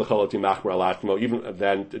also for the cholati machmer alatmo,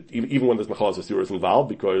 even when there's machalas asuras involved,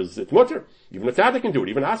 because it's mutter. Even a tzaddik can do it.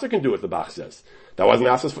 Even Asa can do it. The Bach says that wasn't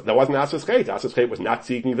Asa's chait. Asa's chait was not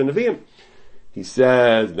seeking the neviim. He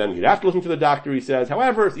says, then he'd have to listen to the doctor. He says,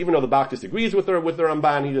 however, even though the Bach disagrees with the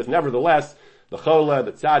Ramban, he says, nevertheless, the Chola,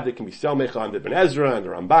 the Tzaddik can be somech on the Ibn Ezra and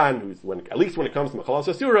the Ramban, at least when it comes to Machalas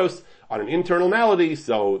Asuros, on an internal malady.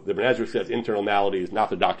 So the Ibn Ezra says internal malady is not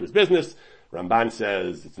the doctor's business. Ramban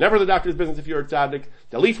says it's never the doctor's business if you're a Tzaddik.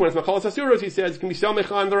 At least when it's Machalas Asuros, he says, it can be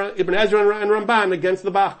somech on the Ibn Ezra and Ramban against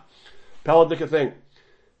the Bach. Peladik thing.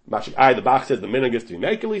 The Bach says the minhag is to be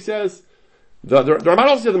mekel, he says. The Ramban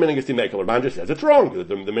also says the minhag is to make. The Ramban just says it's wrong. The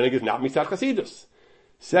minhag is not misat chasidus.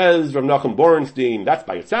 Says Rav Nachum Borenstein, that's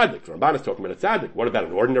by a tzaddik. The Ramban is talking about a tzaddik. What about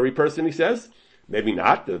an ordinary person, he says? Maybe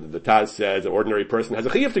not. The Taz says an ordinary person has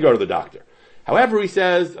a chiyuv to go to the doctor. However, he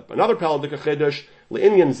says, another peladik chidush,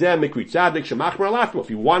 le'inyan zeh mikri tzaddik shemachmer alatmo. If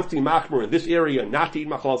he wants to be machmer in this area, not to eat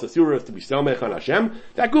machalas asuras, to be somech on Hashem,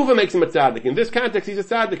 that guva makes him a tzaddik. In this context, he's a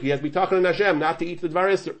tzaddik. He has to be talking on Hashem, not to eat the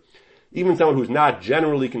dvar iser. Even someone who's not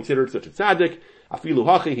generally considered such a tzaddik, afilu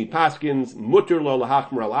hachi, he paskins, mutter lo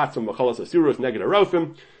lahachmer al atzim machalas asurus neged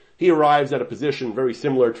arofim. He arrives at a position very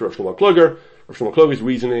similar to Rav Shlomo Kluger. Rav Shlomo Kluger's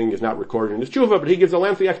reasoning is not recorded in his tshuva, but he gives a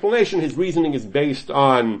lengthy explanation. His reasoning is based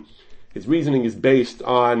on this, the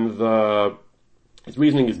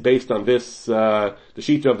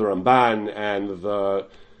shita of the Ramban and the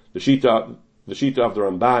shita of the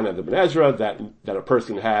Ramban and the Ibn Ezra, that a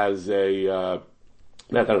person has that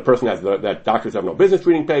doctors have no business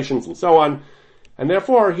treating patients and so on, and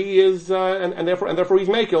therefore he is and therefore he's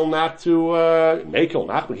mekel not to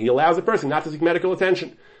but he allows a person not to seek medical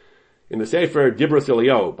attention. In the Sefer Dibros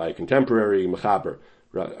Eliyahu by a contemporary mechaber,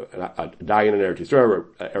 Dayan in Eretz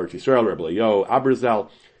Yisrael, Rabbi Eliyahu Aberzel,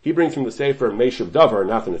 he brings from the Sefer Meishav Davar,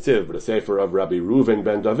 not the Netziv, but a Sefer of Rabbi Reuven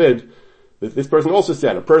ben David. This person also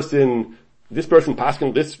said this person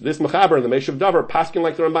paskin, this mechaber, the Meishav Davar, paskin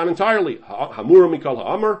like the Ramban entirely. Hamura mikol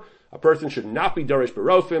ha'amar. A person should not be darish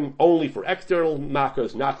berofim, only for external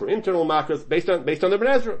makas, not for internal makas, based on the Ibn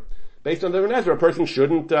Ezra. Based on the Ibn Ezra, a person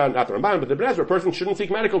shouldn't, not the Ramban, but the Ibn Ezra, a person shouldn't seek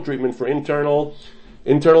medical treatment for internal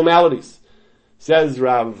maladies. Says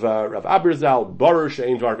Rav Aberzal, Baruch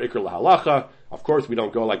she'ein dvar ikr lahalacha. Of course, we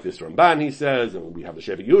don't go like this Ramban, he says, and we have the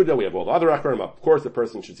Shevet Yehuda, we have all the other Acharim. Of course, the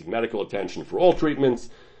person should seek medical attention for all treatments.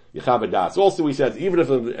 Yechav also, he says, even if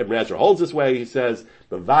Ibn Ezra holds this way, he says,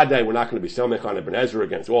 B'vadai, we're not going to be somech on Ibn Ezra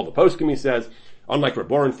against all the poskim, he says. Unlike Rav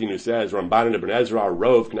Borenstein, who says, Ramban and Ibn Ezra are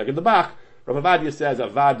rov connected the Bach, Rav Avadia says,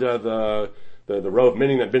 Avada, the rov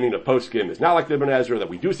meaning the poskim is not like the Ibn Ezra, that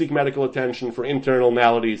we do seek medical attention for internal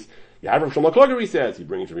maladies. Rav Shlomo Kluger, he says, he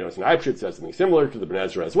brings from Yonasan Eibshit, says something similar to the Ibn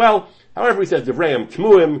Ezra as well. However, he says, Divreim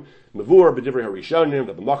Tmuim, Mavur, B'divrei Harishonim,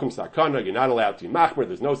 that the Makom Sakana, you're not allowed to be machmer,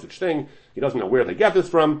 there's no such thing. He doesn't know where they get this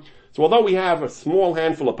from. So although we have a small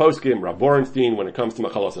handful of poskim, Rav Borenstein when it comes to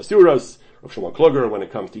Machalas Asuros, Rav Shlomo Kluger when it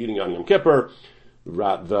comes to eating on Yom Kippur,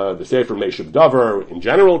 the Sefer Meishav Davar in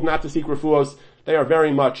general not to seek refuos, they are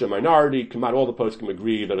very much a minority. Not all the poskim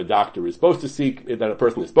agree that a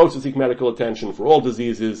person is supposed to seek medical attention for all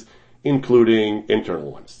diseases, including internal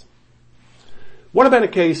ones. What about a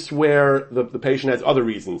case where the patient has other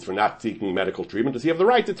reasons for not seeking medical treatment? Does he have the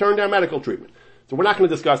right to turn down medical treatment? So we're not going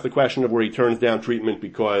to discuss the question of where he turns down treatment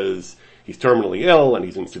because he's terminally ill and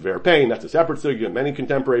he's in severe pain. That's a separate sugya. Many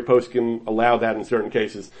contemporary poskim allow that in certain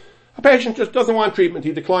cases. A patient just doesn't want treatment.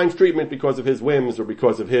 He declines treatment because of his whims or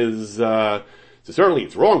because of his, so certainly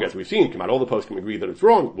it's wrong, as we've seen. All the poskim agree that it's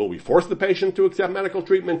wrong. Will we force the patient to accept medical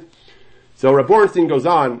treatment? So Rav Borenstein goes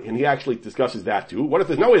on, and he actually discusses that too. What if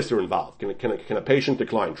there's no issur involved? Can a patient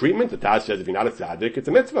decline treatment? The Taz says if you're not a tzaddik, it's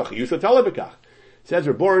a mitzvah. Chiyusa talebekach. Says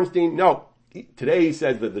Rav Borenstein, no. Today he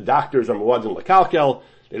says that the doctors are muadzin lekalkel.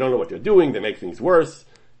 They don't know what they're doing. They make things worse.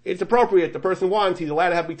 It's appropriate. The person wants, he's allowed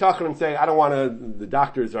to have bitachon and say, I don't want to, the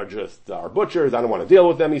doctors are just our butchers. I don't want to deal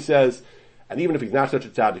with them, he says. And even if he's not such a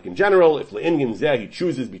tzaddik in general, if le'inyan zeh, he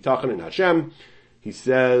chooses bitachon in Hashem, he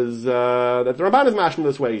says that the Ramban is mashma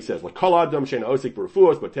this way. He says, "L'kol adam she'en osik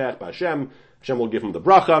b'refuos b'teach b'Hashem." Hashem will give him the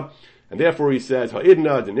bracha, and therefore he says,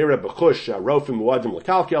 "Ha'idna denira b'chush rofim muadim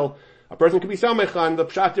lekalkel." A person can be samech on the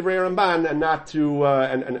pshat divrei Ramban and not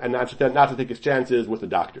to take his chances with the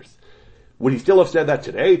doctors. Would he still have said that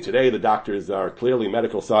today? Today, the doctors are clearly,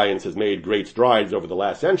 medical science has made great strides over the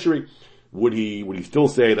last century. Would he still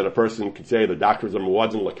say that a person could say the doctors are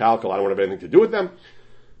muadim lekalkel? I don't want to have anything to do with them.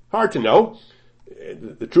 Hard to know.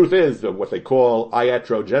 The truth is that what they call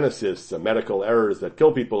iatrogenesis, medical errors that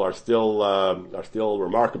kill people, are still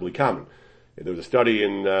remarkably common. There was a study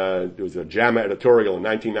there was a JAMA editorial in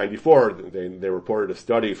 1994. They reported a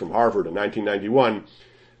study from Harvard in 1991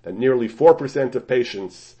 that nearly 4% of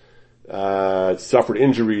patients suffered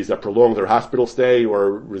injuries that prolonged their hospital stay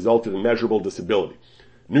or resulted in measurable disability.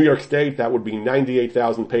 New York State, that would be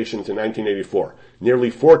 98,000 patients in 1984. Nearly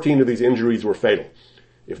 14 of these injuries were fatal.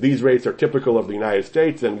 If these rates are typical of the United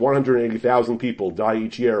States, then 180,000 people die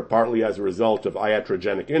each year partly as a result of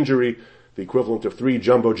iatrogenic injury, the equivalent of 3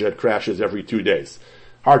 jumbo jet crashes every 2 days.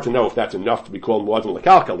 Hard to know if that's enough to be called muadim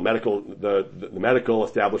lekalkel. The medical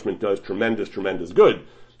establishment does tremendous good.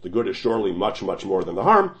 The good is surely much more than the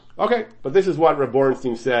harm. Okay, but this is what Rav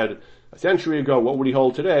Borenstein said a century ago. What would he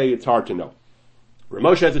hold today? It's hard to know. Rav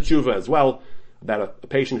Moshe has a tshuva as well about a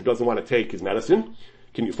patient who doesn't want to take his medicine.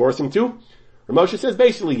 Can you force him to? Moshe says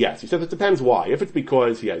basically yes. He says it depends why. If it's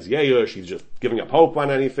because he has yeyush, he's just giving up hope on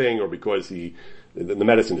anything, or because the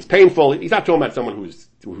medicine is painful. He's not talking about someone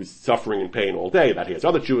who's suffering in pain all day. That he has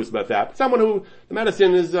other tshuas about that. But someone who the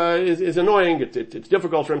medicine is annoying. It's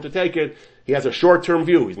difficult for him to take it. He has a short-term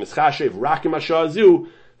view. He's mischashev rakim ashazu.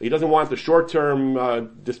 He doesn't want the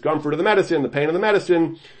short-term discomfort of the medicine, the pain of the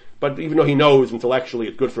medicine. But even though he knows intellectually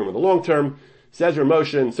it's good for him in the long term, says Rav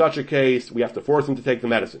Moshe, in such a case, we have to force him to take the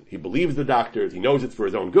medicine. He believes the doctors. He knows it's for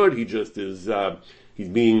his own good. He just is, he's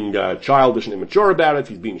being childish and immature about it.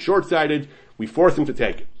 He's being short-sighted. We force him to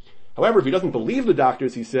take it. However, if he doesn't believe the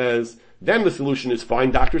doctors, he says, then the solution is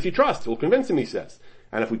find doctors he trusts. We'll convince him, he says.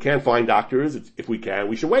 And if we can't find doctors, if we can,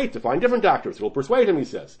 we should wait to find different doctors. We'll persuade him, he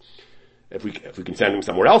says. If we can send him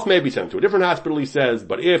somewhere else, maybe send him to a different hospital, he says.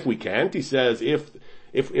 But if we can't, he says, if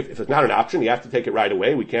it's not an option, he has to take it right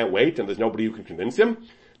away. We can't wait, and there's nobody who can convince him.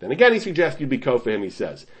 Then again, he suggests you be kofa him, he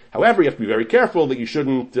says. However, you have to be very careful that you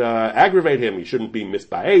shouldn't aggravate him. You shouldn't be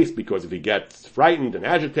misba'es, because if he gets frightened and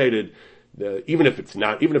agitated, even if it's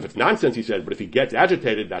nonsense, he says, but if he gets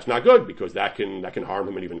agitated, that's not good, because that can harm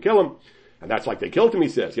him and even kill him. And that's like they killed him, he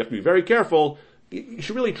says. You have to be very careful. You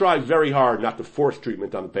should really try very hard not to force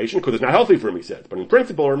treatment on the patient, because it's not healthy for him, he says. But in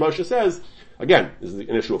principle, Rav Moshe says, again, this is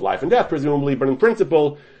an issue of life and death, presumably, but in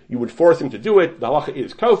principle, you would force him to do it. The halacha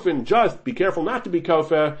is kofin. Just be careful not to be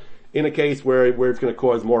kofa in a case where it's going to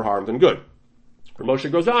cause more harm than good. Rav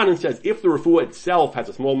Moshe goes on and says, if the refuah itself has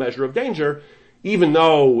a small measure of danger, even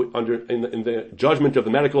though in the judgment of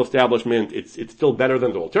the medical establishment, it's still better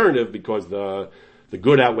than the alternative, because the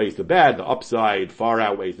good outweighs the bad, the upside far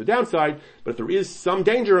outweighs the downside. But if there is some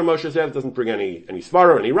danger, Moshe says, it doesn't bring any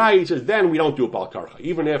svara, any right, he says, then we don't do a bal karcha.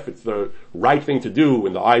 Even if it's the right thing to do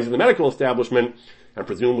in the eyes of the medical establishment, and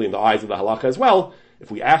presumably in the eyes of the halacha as well, if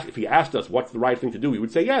he asked us what's the right thing to do, we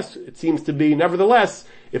would say yes. It seems to be, nevertheless,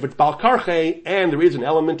 if it's bal karcha and there is an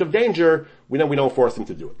element of danger, we don't force him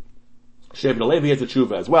to do it. Shevet HaLevi has a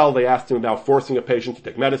tshuva as well. They asked him about forcing a patient to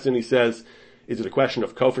take medicine. He says, is it a question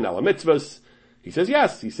of kofin ala mitzvahs? He says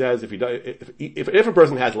yes. He says if a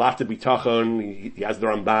person has lots of bitachon, he has the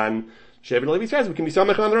Ramban. Shevet HaLevi says we can be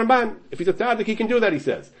samech on the Ramban. If he's a tzaddik, he can do that, he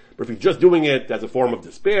says. But if he's just doing it as a form of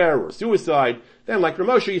despair or suicide, then like Rav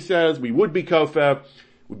Moshe, he says, we would be kofa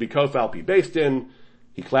al pi based in.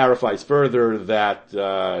 He clarifies further that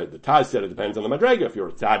the Taz said it depends on the madrega. If you're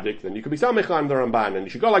a tzaddik, then you could be samech on the Ramban, and you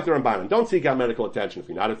should go like the Ramban, and don't seek out medical attention. If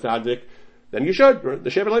you're not a tzaddik, then you should. The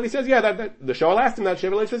Shevet Levi says, yeah, the Shoel asked him that.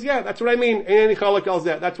 Shevet Levi says, yeah, that's what I mean.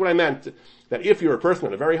 That's what I meant. That if you're a person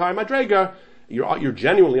on a very high madrega, you're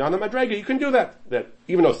genuinely on the madrega, you can do that. That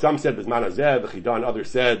even though some said Bizman Hazeh, the Chidan, others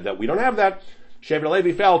said that we don't have that, Shevet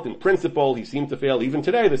Levi felt, in principle, he seemed to feel, even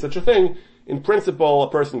today, there's such a thing. In principle, a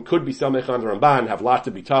person could be Samech on the Ramban, have lots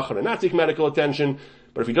of bitachon and not seek medical attention,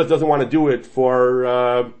 but if he just doesn't want to do it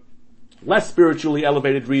for less spiritually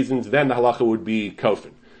elevated reasons, then the halacha would be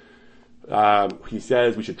kofin. He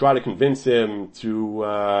says we should try to convince him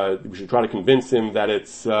that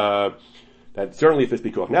it's that certainly if it's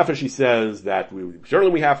pikuach nefesh, he says that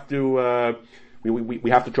we have to we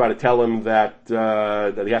have to try to tell him that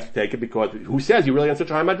he has to take it, because who says you're really on such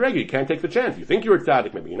a high madrega? You can't take the chance. You think you're a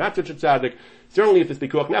tzaddik, maybe you're not such a tzaddik. Certainly if there's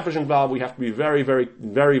pikuach nefesh involved, we have to be very, very,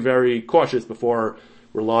 very, very cautious before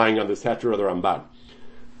relying on this heter or the Ramban.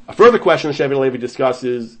 A further question the Shevet Levi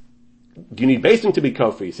discusses: do you need Beis Din to be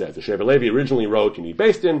kofi? He says the Shevet Levi originally wrote you need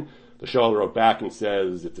Beis Din. The Shoel wrote back and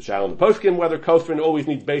says it's a shal in the poskim whether kofin always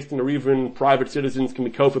needs Beis Din, or even private citizens can be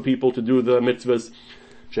kofa people to do the mitzvahs.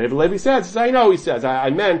 Shevet Levi says, I know, he says, I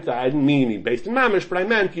didn't mean you need Beis Din mamish, but I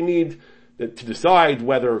meant you need to decide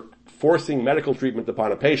whether forcing medical treatment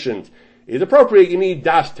upon a patient is appropriate. You need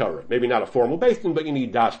das Torah. Maybe not a formal Beis Din, but you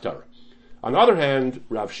need das Torah. On the other hand,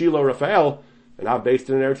 Rav Shilo Raphael, and I've Beis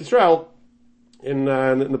Din in Eretz Yisrael, in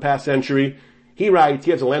the past century, he writes,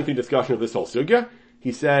 he has a lengthy discussion of this whole sugya.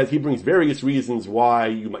 He says he brings various reasons why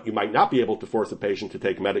you might not be able to force a patient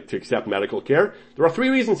to accept medical care. There are three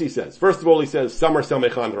reasons, he says. First of all, he says some are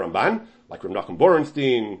samechan the Ramban, like Rav Nachum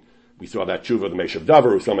Borenstein. We saw that tshuva the Meshav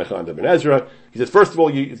Davar, who samechan the Ben Ezra. He says first of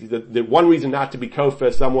all, the one reason not to be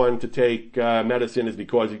kofa someone to take medicine is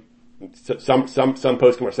because some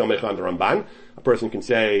poskim are samechan the Ramban. A person can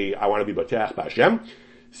say, I want to be b'teach b'Hashem.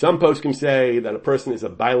 Some poskim say that a person is a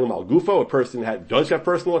bailam al gufo, a person does have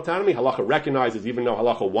personal autonomy. Halacha recognizes, even though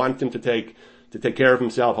halacha wants him to take care of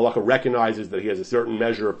himself, halacha recognizes that he has a certain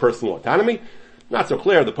measure of personal autonomy. Not so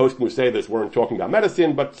clear, the poskim who say this weren't talking about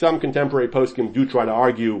medicine, but some contemporary poskim do try to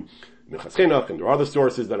argue, Minchas Chinuch, and there are other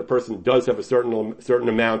sources, that a person does have a certain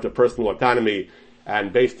amount of personal autonomy,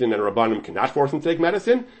 and Beis Din and Rabbanim cannot force him to take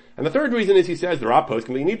medicine. And the third reason is, he says, there are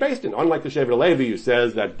poskim that you need Beis Din. Unlike the Shevet Levi, who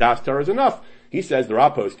says that das Torah is enough, he says there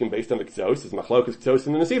are poskim based on the Ksos, is machlokas Ksos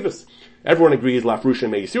and the Nesivos. Everyone agrees lafrusha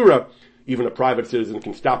meisura. Even a private citizen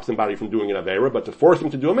can stop somebody from doing an avera, but to force him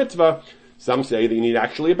to do a mitzvah, some say that you need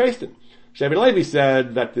actually a Beis Din. Shevet Levi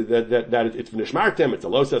said that it's v'nishmartem, it's a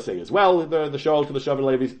losa say as well. The Shoel to the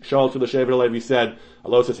Shevet Levi said a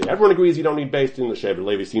losa say. Everyone agrees you don't need Beis Din. The Shevet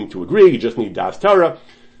Levi seemed to agree. You just need das Torah.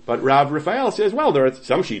 But Rav Raphael says, well, there are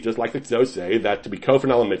some shitas like the Ksos say that to be kofen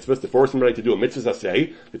al mitzvahs, to force somebody to do a mitzvah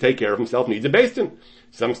say, to take care of himself, needs a Beis Din.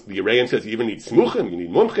 The Arayan says you even need smuchim, you need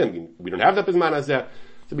mumchim. We don't have that Bizman Hazeh.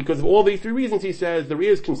 So because of all these three reasons, he says, there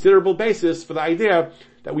is considerable basis for the idea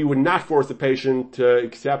that we would not force a patient to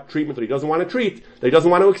accept treatment that he doesn't want to treat, that he doesn't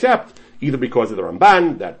want to accept, either because of the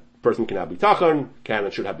Ramban, that person can have bitachon, can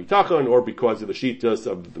and should have bitachon, or because of the shitas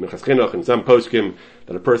of the Minchas Chinuch and some poskim,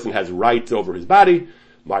 that a person has rights over his body,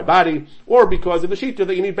 my body, or because of the shita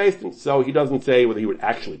that you need Beis Din. So he doesn't say whether he would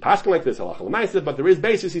actually paskin like this, halacha l'maaseh, but there is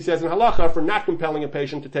basis, he says, in halacha for not compelling a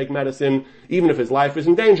patient to take medicine, even if his life is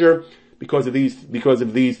in danger, because of these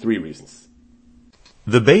three reasons.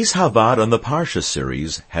 The Beis Havad on the Parsha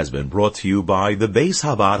series has been brought to you by the Beis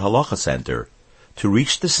Havad Halacha Center. To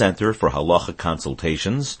reach the center for halacha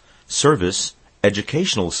consultations, service,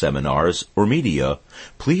 educational seminars, or media,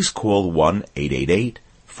 please call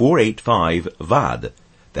 1-888-485-VAD.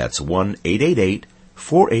 That's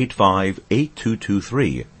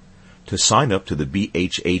 1-888-485-8223. To sign up to the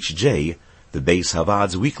BHHJ, the Beis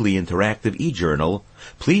Havad's weekly interactive e-journal,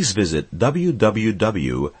 please visit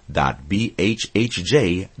www.bhhj.org,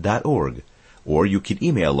 or you can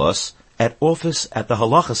email us at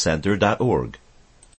office@thehalakhacenter.org.